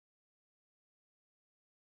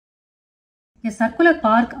A circular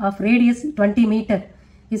park of radius 20 meters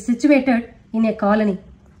is situated in a colony.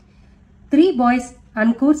 3 boys,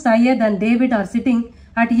 Ankur, Syed and David, are sitting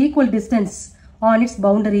at equal distance on its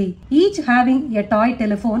boundary, each having a toy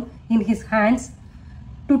telephone in his hands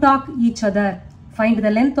to talk each other. Find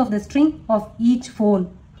the length of the string of each phone.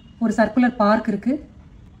 ஒரு circular park இருக்கு.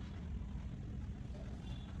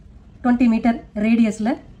 20 meter radiusல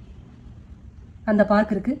அந்த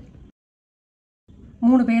park இருக்கு.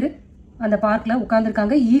 3 பேர் அந்த பார்க்ல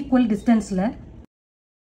உட்கார்ந்திருக்காங்க equal டிஸ்டன்ஸ்ல.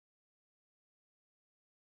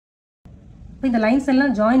 இந்த lines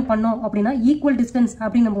எல்லாம் ஜாயின் பண்ணோம் அப்படின்னா ஈக்குவல் டிஸ்டன்ஸ்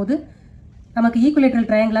அப்படிங்கும்போது நமக்கு ஈக்குவலேட்டரல்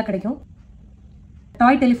ட்ரையாங்கிளா கிடைக்கும்.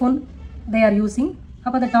 டாய் டெலிஃபோன் தே ஆர் யூசிங்.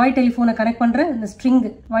 அப்போ அந்த டாய் டெலிஃபோனை கனெக்ட் பண்ணுற இந்த ஸ்ட்ரிங்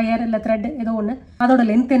வயர் இல்லை த்ரெட் ஏதோ ஒன்று அதோட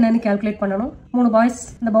லென்த் என்னன்னு கால்குலேட் பண்ணணும். 3 பாய்ஸ்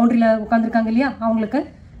இந்த பவுண்டரியில் உட்காந்துருக்காங்க இல்லையா, அவங்களுக்கு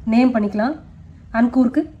நேம் பண்ணிக்கலாம்.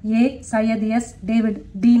 அன்கூருக்கு ஏ, சையத் எஸ், டேவிட்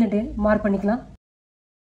டின்னு மார்க் பண்ணிக்கலாம்.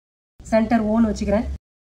 சென்டர் ஓன்னு வச்சுக்கிறேன்.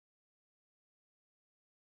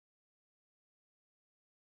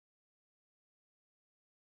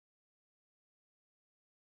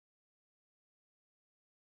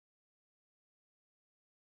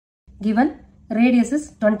 Given radius is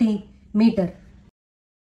 20 meter.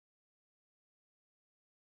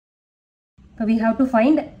 So we have to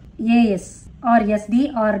find AS or SD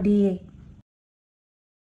or DA.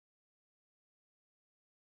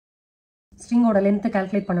 String ஓட length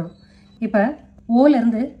calculate பண்ணணும். இப்போ ஓல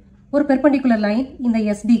இருந்து ஒரு பெர்பெண்டிகுலர் லைன் இந்த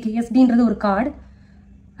எஸ்டிக்கு, எஸ்டின்றது ஒரு கார்டு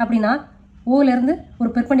அப்படின்னா ஓல இருந்து ஒரு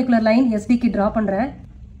பெர்பெண்டிகுலர் லைன் எஸ்டிக்கு ட்ரா பண்ணுறேன்.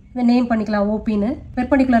 இதை நேம் பண்ணிக்கலாம் ஓபின்னு.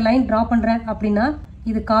 பெர்பெண்டிகுலர் லைன் ட்ரா பண்ணுறேன் அப்படின்னா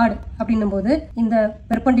இது கார்டு அப்படின்னும் போது இந்த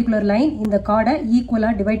பெர்பெண்டிகுலர் லைன் இந்த கார்டை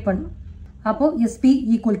ஈக்குவலாக டிவைட் பண்ணும். அப்போ எஸ்பி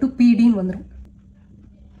ஈக்குவல் டு பிடின்னு வந்துடும்.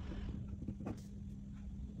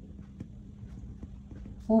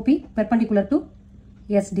 OP perpendicular to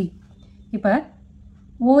ST. இப்போ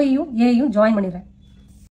ஓயையும் ஏயும் ஜாயின் பண்ணிடுறேன்.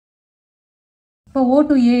 இப்போ ஓ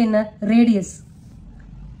டு ஏ என்ன ரேடியஸ்,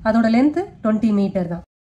 அதோட லென்த் 20 மீட்டர் தான்.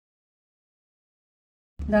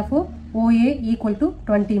 therefore OA equal to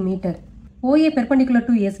 20 meter. OA perpendicular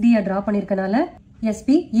to SD draw பண்ணிருக்கனால SP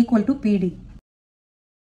equal to PD.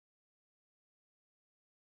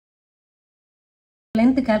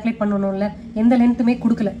 Length calculate பண்ணணும்ல, எந்த லென்த்துமே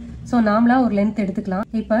கொடுக்கல. ஸோ நாமளா ஒரு லென்த் எடுத்துக்கலாம்.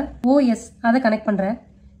 இப்போ OS அதை கனெக்ட் பண்ணுறேன்.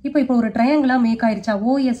 இப்போ ஒரு ட்ரையாங்கிளா மேக் ஆயிடுச்சா,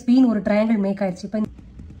 OSPன்னு ஒரு ட்ரையாங்கிள் மேக் ஆயிடுச்சு. இப்போ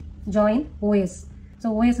join OS. So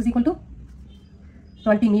OS is equal to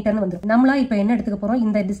 20 மீட்டர்னு வந்துடும். நம்மளா இப்போ என்ன எடுத்துக்க போகிறோம்,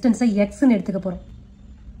 இந்த டிஸ்டன்ஸை எக்ஸ்ன்னு எடுத்துக்க போகிறோம்.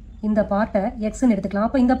 இந்த பார்ட்டை எக்ஸ்ன்னு எடுத்துக்கலாம்.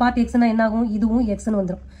 அப்போ இந்த பார்ட் எக்ஸ்னா என்ன ஆகும், இதுவும் எக்ஸ்ன்னு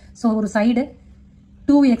வந்துடும். ஸோ ஒரு சைடு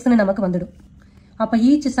 2xன்னு நமக்கு வந்துடும். அப்போ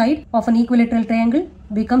each side of an equilateral triangle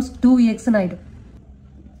becomes 2xன்னு ஆயிடும்.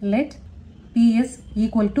 Let PS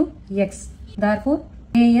equal to x. Therefore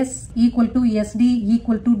AS equal to SD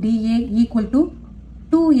equal to DA equal to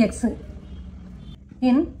 2x.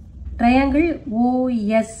 In triangle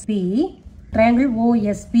OSP, triangle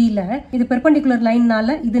OSP ல இது பெர்பெண்டிகுலர்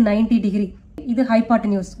லைன்னால இது 90 degree. இது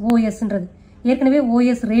hypotenuse OSன்றது. ஏற்கனவே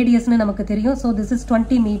OS ரேடியஸ்னு நமக்கு தெரியும். So this is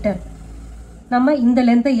 20 metre. நம்ம இந்த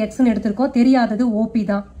லென்த்தை எக்ஸ்ன்னு எடுத்திருக்கோம், தெரியாதது OP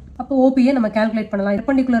தான். அப்போ ஓபியை நம்ம கால்குலேட் பண்ணலாம்.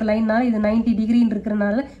 பெர்பெண்டிகுலர் லைன்னால இது 90 டிகிரின்னு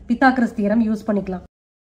இருக்கிறனால பித்தாகரஸ் தியரம் யூஸ் பண்ணிக்கலாம்.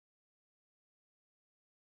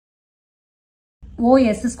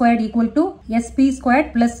 OS squared equal to SP squared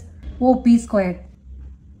plus OP squared.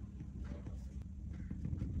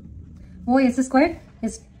 OS squared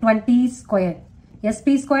is 20 squared.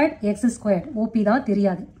 SP squared x squared. OP தான்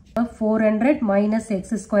தெரியாது. 400 minus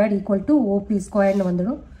x squared equal to OP squared னு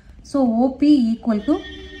வந்துடும். So OP equal to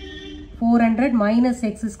 400 minus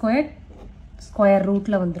x squared square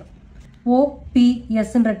rootல வந்துடும்.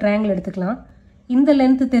 OPS ன்ற triangle எடுத்துக்கலாம். இந்த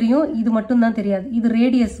length தெரியும், இது மட்டும் தான் தெரியாது. இது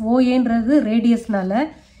ரேடியஸ், OAன்றது ரேடியஸ்னால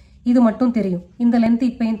இது மட்டும் தெரியும். இந்த லென்த்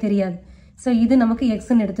இப்பயும் தெரியாது. ஸோ இது நமக்கு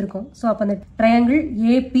எக்ஸ்ன்னு எடுத்திருக்கோம். ஸோ அப்போ அந்த ட்ரையாங்கிள்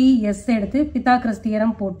APS எடுத்து பித்தாகரஸ்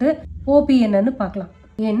தியரம் போட்டு OP என்னன்னு பார்க்கலாம்.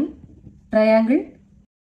 இன் triangle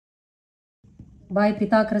by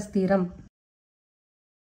Pythagoras theorem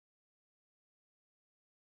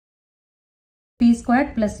P squared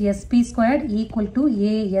plus SP squared equal to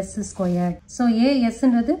AS squared. So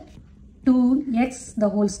ASன்றது 2x the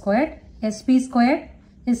whole squared. SP squared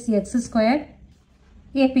is x squared.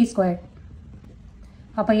 AP squared.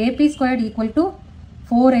 அப்போ AP squared equal to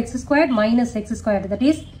 4x squared minus x squared. That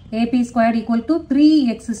is AP squared equal to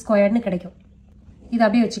 3x squared னு கிடைக்கும். இது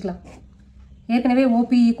அப்படியே வச்சுக்கலாம். ஏற்கனவே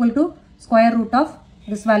OP equal to square root of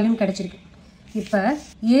this value கிடைச்சிருக்கு. இப்போ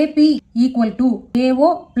AP equal to AO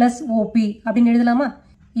plus OP அப்படின்னு எழுதலாமா?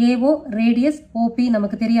 AO ரேடியஸ், OP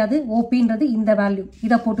நமக்கு தெரியாது. OPன்றது இந்த வேல்யூ,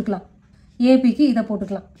 இதை போட்டுக்கலாம். APக்கு இதை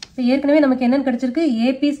போட்டுக்கலாம். இப்போ ஏற்கனவே நமக்கு என்னன்னு கிடைச்சிருக்கு,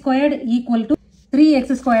 AP squared equal to 3x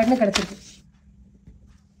squared னு கிடைச்சிருக்கு.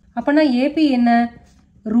 அப்பனா ஏபி என்ன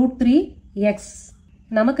 √3x.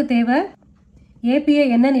 நமக்கு தேவை ஏபியை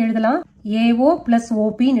என்னன்னு எழுதலாம் ஏஓ பிளஸ்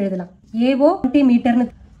ஓபின்னு எழுதலாம். AO 20 மீட்டர்னு,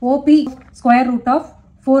 OP square root of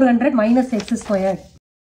 400 minus X square.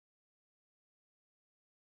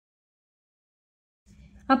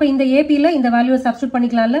 அப்ப இந்த ஏபியில இந்த வேல்யூவை substitute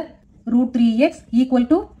பண்ணிக்கலாம்ல. √3x equal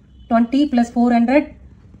to 20 plus 400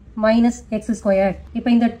 minus X square. இப்போ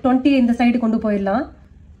இந்த 20 இந்த சைடு கொண்டு போயிடலாம்.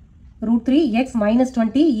 √3x minus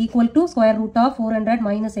 20 equal to square root of 400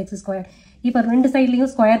 minus X square. இப்போ ரெண்டு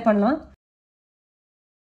சைட்லையும் ஸ்கொயர் பண்ணலாம்.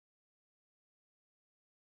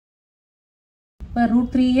 இப்போ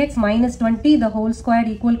 √3x minus 20 the whole squared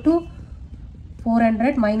equal to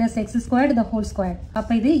 400 minus x squared the whole squared.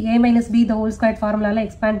 அப்போ இது a minus b the whole squared ஃபார்முலால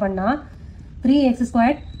expand பண்ணா 3x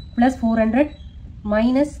squared plus 400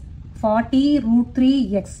 minus 40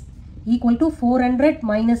 √3x equal to 400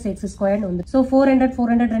 minus x squared வந்து. So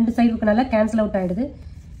 400 ரெண்டு side இருக்கனால cancel out ஆயிடுது.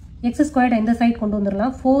 x squared இந்த side கொண்டு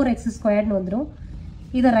வந்துடலாம். 4x squared வந்துடும்.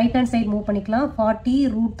 இதை ரைட் ஹேண்ட் சைடு மூவ் பண்ணிக்கலாம். 40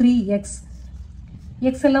 √3x.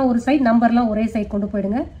 x எல்லாம் ஒரு சைடு, நம்பர்லாம் ஒரே சைடு கொண்டு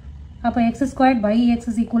போயிடுங்க. அப்போ x squared by x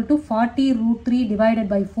is equal to 40 √3 divided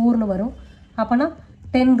by 4னு வரும். அப்போனா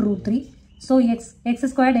 10 √3. So x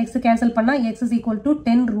squared x cancel பண்ணால் x is equal to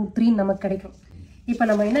 10 √3 நமக்கு கிடைக்கும். இப்போ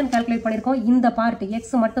நம்ம என்னன்னு கால்குலேட் பண்ணியிருக்கோம், இந்த பார்ட் x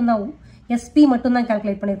மட்டும்தான், sp மட்டும்தான்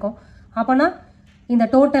கால்குலேட் பண்ணியிருக்கோம். அப்போனா இந்த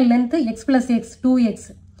total length x plus x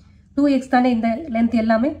 2x தானே இந்த லென்த்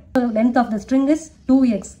எல்லாமே. Length of the string is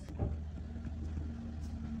 2x.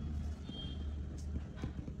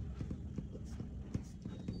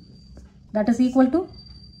 That is equal to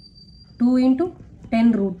 2 into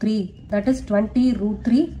 10 √3. That is 20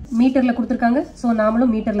 √3. மீட்டர்ல கொடுத்திருக்காங்க. ஸோ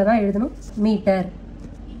நாமளும் மீட்டர்ல தான் எழுதணும். மீட்டர்.